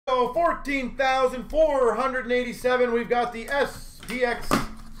So 14,487. We've got the SPX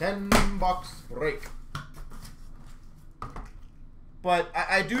 10-box break. But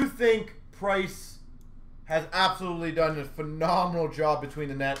I do think Price has absolutely done a phenomenal job between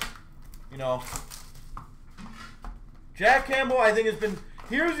the net. You know, Jack Campbell, I think, has been...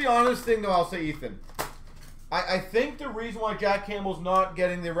 Here's the honest thing, though, I'll say, Ethan. I think the reason why Jack Campbell's not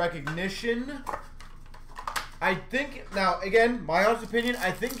getting the recognition... I think... Now, again, my honest opinion,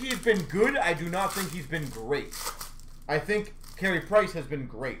 I think he's been good. I do not think he's been great. I think Carey Price has been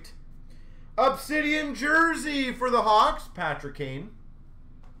great. Obsidian jersey for the Hawks, Patrick Kane.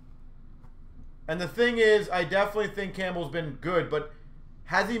 And the thing is, I definitely think Campbell's been good, but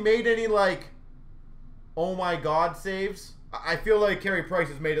has he made any, like, oh my god saves? I feel like Carey Price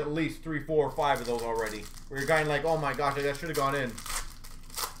has made at least 3, 4, or 5 of those already. Where you're going like, oh my gosh, that should have gone in.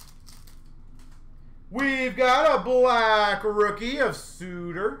 We've got a black rookie of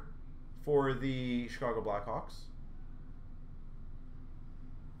Suter for the Chicago Blackhawks.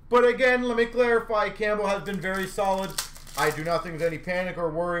 But again, let me clarify, Campbell has been very solid. I do not think there's any panic or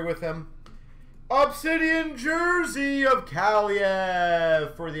worry with him. Obsidian jersey of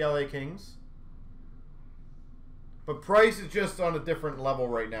Kaliev for the LA Kings. But Price is just on a different level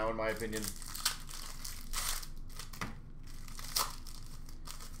right now, in my opinion.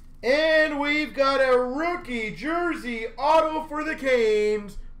 And we've got a rookie jersey auto for the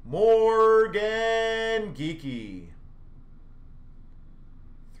Canes, Morgan Geekie.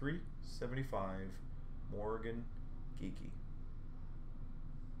 375, Morgan Geekie.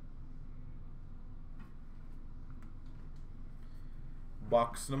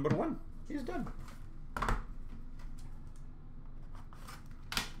 Box number 1. He's done.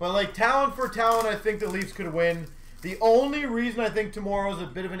 But like talent for talent, I think the Leafs could win. The only reason I think tomorrow is a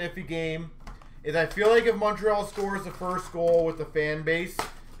bit of an iffy game is I feel like if Montreal scores the first goal with the fan base,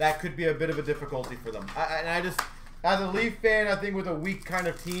 that could be a bit of a difficulty for them. And I just, as a Leaf fan, I think with a weak kind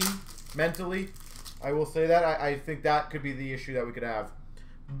of team mentally, I will say that. I think that could be the issue that we could have.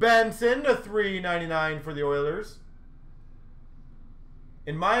 Benson to $3.99 for the Oilers.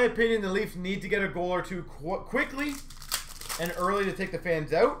 In my opinion, the Leafs need to get a goal or two quickly and early to take the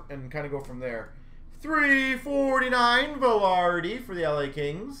fans out and kind of go from there. $3.49 Velarde for the LA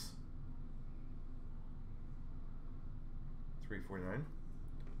Kings. $3.49.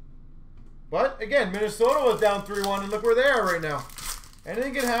 But again, Minnesota was down 3-1, and look where they are right now.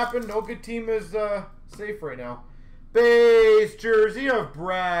 Anything can happen. No good team is safe right now. Base jersey of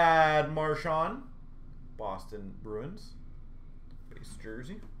Brad Marchand, Boston Bruins. Base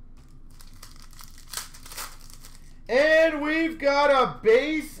jersey. And we've got a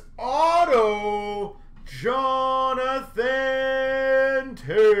base auto, Jonathan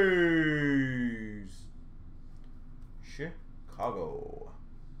Toews, Chicago.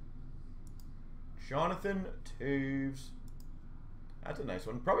 Jonathan Toews. That's a nice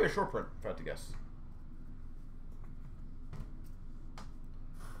one. Probably a short print, if I had to guess.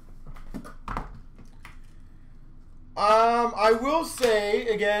 I will say,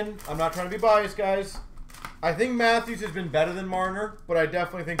 again, I'm not trying to be biased, guys. I think Matthews has been better than Marner, but I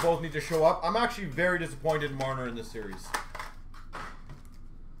definitely think both need to show up. I'm actually very disappointed in Marner in this series.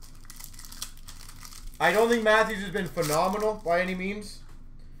 I don't think Matthews has been phenomenal by any means.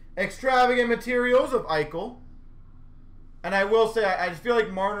 Extravagant materials of Eichel. And I will say, I just feel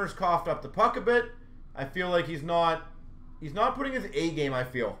like Marner's coughed up the puck a bit. I feel like he's not putting his A game, I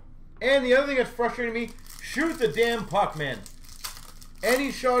feel. And the other thing that's frustrating me, shoot the damn puck, man.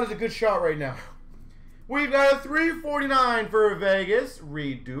 Any shot is a good shot right now. We've got a $3.49 for Vegas,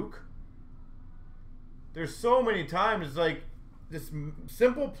 Reed Duke. There's so many times, it's like, this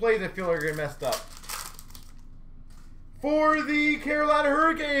simple plays I feel like are getting messed up. For the Carolina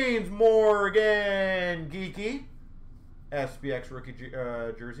Hurricanes, Morgan Geekie. SPX rookie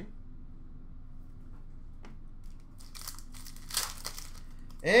jersey.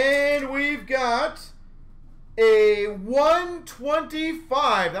 And we've got a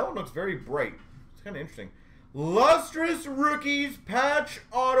 125. That one looks very bright. It's kind of interesting. Lustrous Rookies patch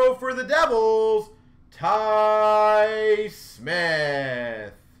auto for the Devils, Ty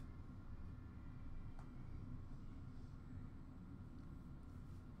Smith.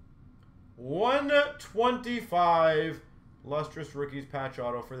 $125 Lustrous Rookies patch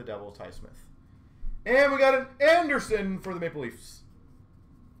auto for the Devils, Ty Smith. And we got an Anderson for the Maple Leafs.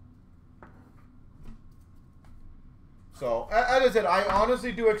 So, as I said, I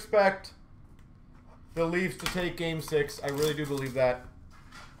honestly do expect the Leafs to take Game 6. I really do believe that.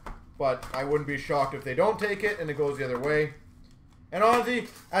 But I wouldn't be shocked if they don't take it and it goes the other way. And honestly,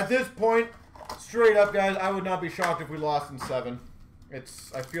 at this point, straight up, guys, I would not be shocked if we lost in 7.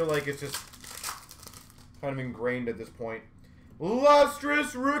 I feel like it's just kind of ingrained at this point.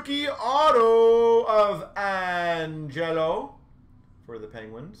 Lustrous rookie auto of Angelo for the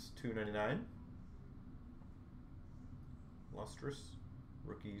Penguins, $2.99. Lustrous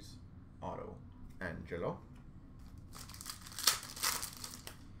rookies auto, Angelo.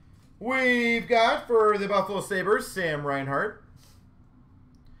 We've got for the Buffalo Sabres, Sam Reinhart.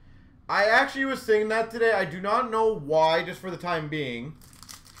 I actually was saying that today. I do not know why, just for the time being.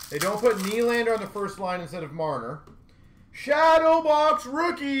 They don't put Nylander on the first line instead of Marner. Shadow box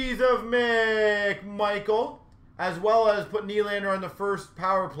rookies of McMichael, as well as put Nylander on the first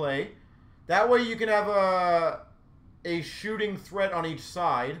power play. That way you can have a shooting threat on each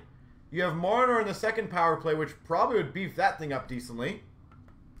side. You have Marner in the second power play, which probably would beef that thing up decently.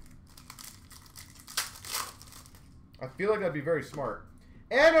 I feel like that'd be very smart.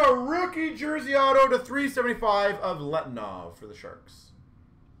 And a rookie jersey auto to 375 of Letinov for the Sharks.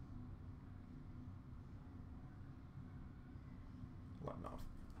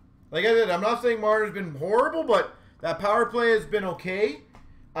 Like I said, I'm not saying Marner's been horrible, but that power play has been okay.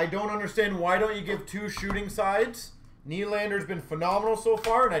 I don't understand why don't you give two shooting sides. Nylander's been phenomenal so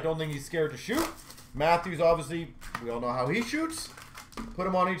far, and I don't think he's scared to shoot. Matthews, obviously, we all know how he shoots. Put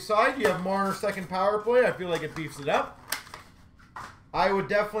him on each side. You have Marner's second power play. I feel like it beefs it up. I would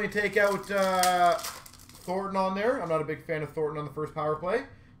definitely take out Thornton on there. I'm not a big fan of Thornton on the first power play.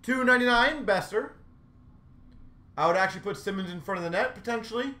 $2.99, Besser. I would actually put Simmons in front of the net,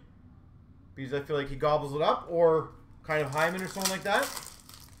 potentially, because I feel like he gobbles it up, or kind of Hyman or something like that.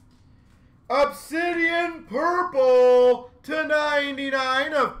 Obsidian Purple to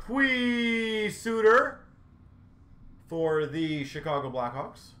 99 of Pui Suter for the Chicago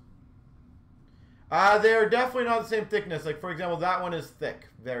Blackhawks. They're definitely not the same thickness. Like, for example, that one is thick.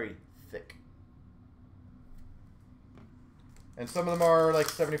 Very thick. And some of them are like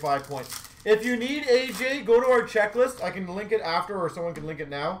 75 points. If you need AJ, go to our checklist. I can link it after, or someone can link it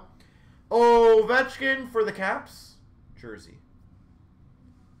now. Ovechkin for the Caps jersey.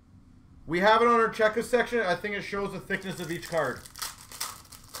 We have it on our checklist section. I think it shows the thickness of each card.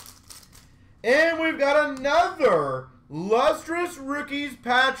 And we've got another Lustrous Rookies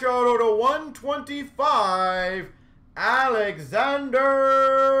patch auto to 125,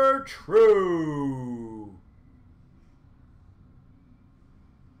 Alexander True.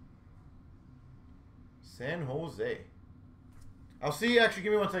 San Jose. I'll see. Actually,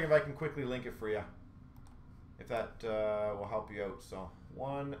 give me 1 second if I can quickly link it for you. If that will help you out. So,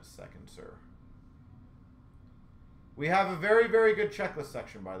 1 second, sir. We have a very, very good checklist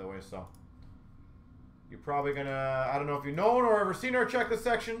section, by the way. So, you're probably going to, I don't know if you've known or ever seen our checklist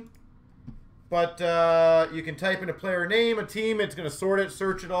section. But you can type in a player name, a team. It's going to sort it,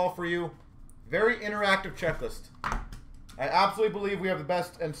 search it all for you. Very interactive checklist. I absolutely believe we have the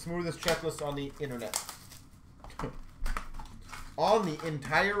best and smoothest checklist on the internet. On the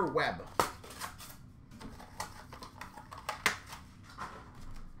entire web.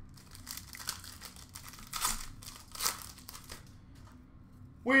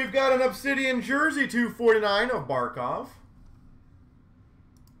 We've got an Obsidian jersey, 249 of Barkov.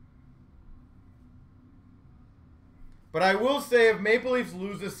 But I will say, if Maple Leafs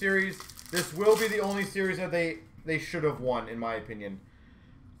lose this series, this will be the only series that they should have won, in my opinion.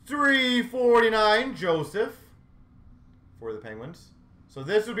 349 Joseph for the Penguins. So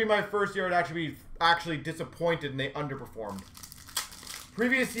this would be my first year I'd actually be disappointed and they underperformed.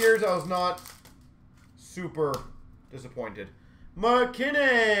 Previous years I was not super disappointed.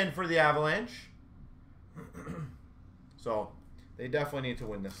 McKinnon for the Avalanche. So they definitely need to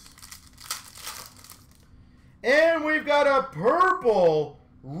win this. And we've got a purple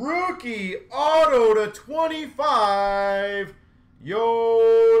rookie auto to 25,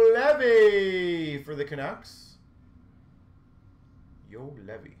 Yo Levy for the Canucks. Yo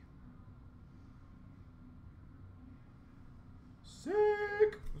Levy.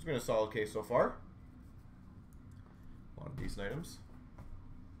 Sick. It's been a solid case so far. A lot of decent items.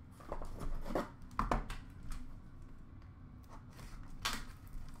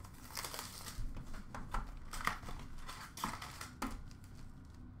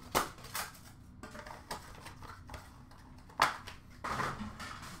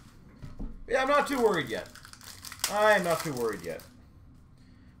 Yeah, I'm not too worried yet. I'm not too worried yet.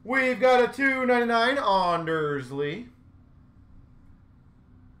 We've got a $2.99 Andersley.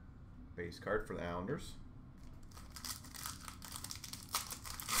 Base card for the Islanders.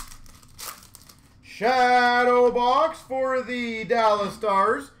 Shadow box for the Dallas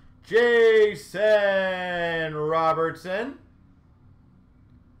Stars, Jason Robertson.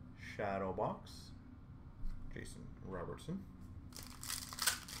 Shadow box, Jason Robertson.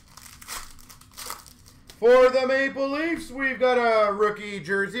 For the Maple Leafs, we've got a rookie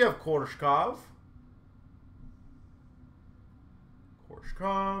jersey of Korshkov.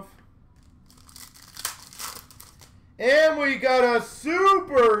 And we got a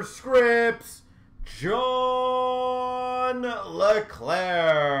Super Scripts, John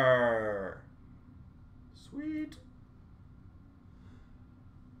LeClair. Sweet.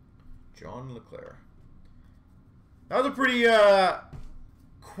 John LeClair. That was a pretty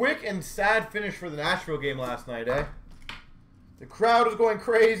quick and sad finish for the Nashville game last night, eh? The crowd was going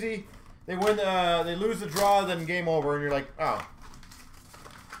crazy. They win, they lose the draw, then game over, and you're like, oh.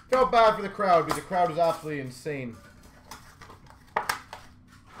 Felt bad for the crowd because the crowd was absolutely insane.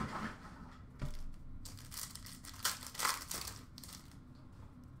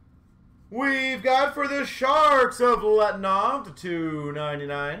 We've got for the Sharks of Letinov to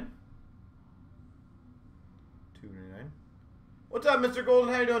 $2.99. What's up, Mr.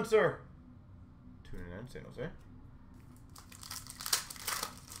 Golden? How you doing, sir? $2.99, San Jose.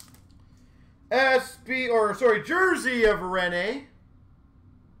 Jersey of Rene.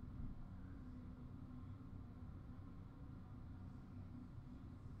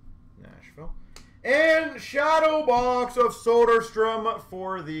 Nashville. And Shadow Box of Soderstrom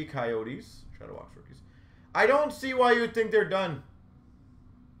for the Coyotes. Shadow Box rookies. I don't see why you would think they're done.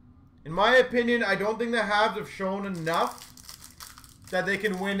 In my opinion, I don't think the Habs have shown enough that they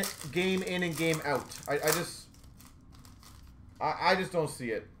can win game in and game out. I just don't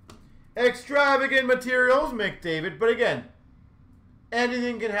see it. Extravagant materials, McDavid. But again,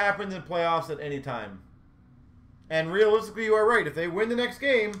 anything can happen in the playoffs at any time. And realistically, you are right. If they win the next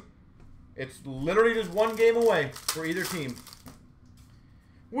game, it's literally just one game away for either team.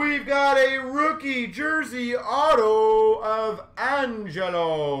 We've got a rookie jersey auto of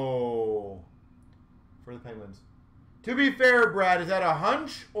Angelo for the Penguins. To be fair, Brad, is that a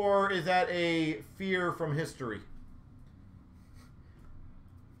hunch or is that a fear from history?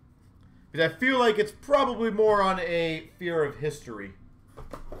 Because I feel like it's probably more on a fear of history.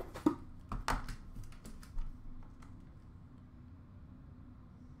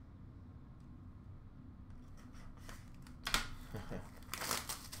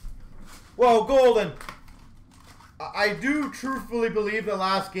 Well, Golden, I do truthfully believe the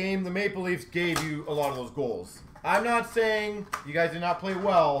last game the Maple Leafs gave you a lot of those goals. I'm not saying you guys did not play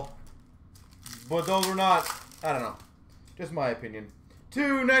well, but those were not, I don't know, just my opinion.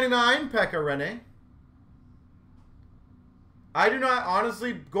 $2.99, Pekka Rinne. I do not,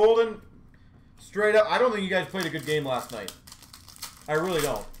 honestly, Golden, straight up, I don't think you guys played a good game last night. I really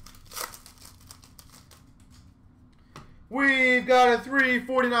don't. We've got a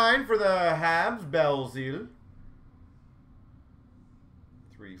 $3.49 for the Habs, Belzile.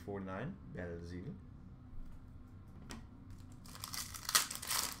 $3.49, Belzile.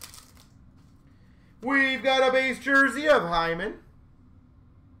 We've got a base jersey of Hyman.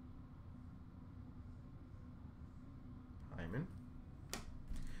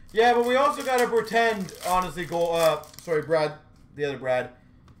 Yeah, but we also got to pretend, honestly, sorry, Brad, the other Brad.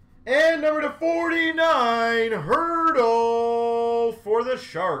 And number to 49, Hurdle for the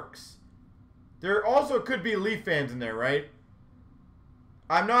Sharks. There also could be Leaf fans in there, right?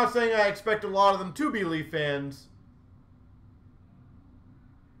 I'm not saying I expect a lot of them to be Leaf fans.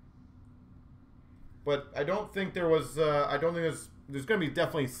 But I don't think there was, I don't think there's going to be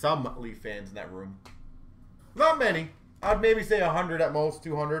definitely some Leaf fans in that room. Not many. I'd maybe say 100 at most,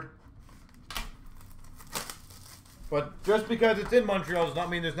 200. But just because it's in Montreal does not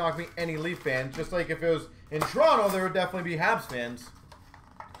mean there's not going to be any Leaf fans. Just like if it was in Toronto, there would definitely be Habs fans.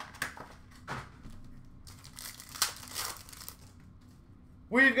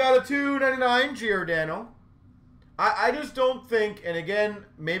 We've got a $2.99 Giordano. I just don't think, and again,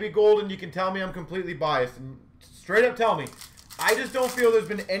 maybe Golden, you can tell me I'm completely biased. And straight up tell me. I just don't feel there's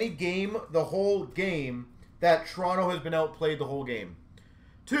been any game, the whole game, that Toronto has been outplayed the whole game.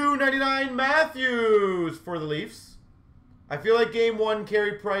 $2.99 Matthews for the Leafs. I feel like Game 1,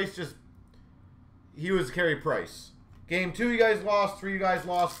 Carey Price he was Carey Price. Game 2, you guys lost. 3, you guys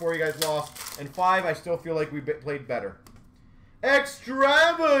lost. 4, you guys lost. And 5, I still feel like we played better.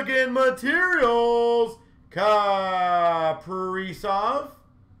 Extravagant materials, Kaprizov.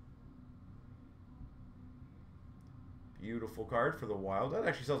 Beautiful card for the Wild. That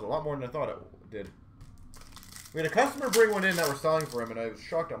actually sells a lot more than I thought it did. We had a customer bring one in that we're selling for him, and I was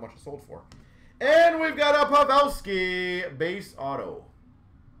shocked how much it sold for. And we've got a Pavelski base auto.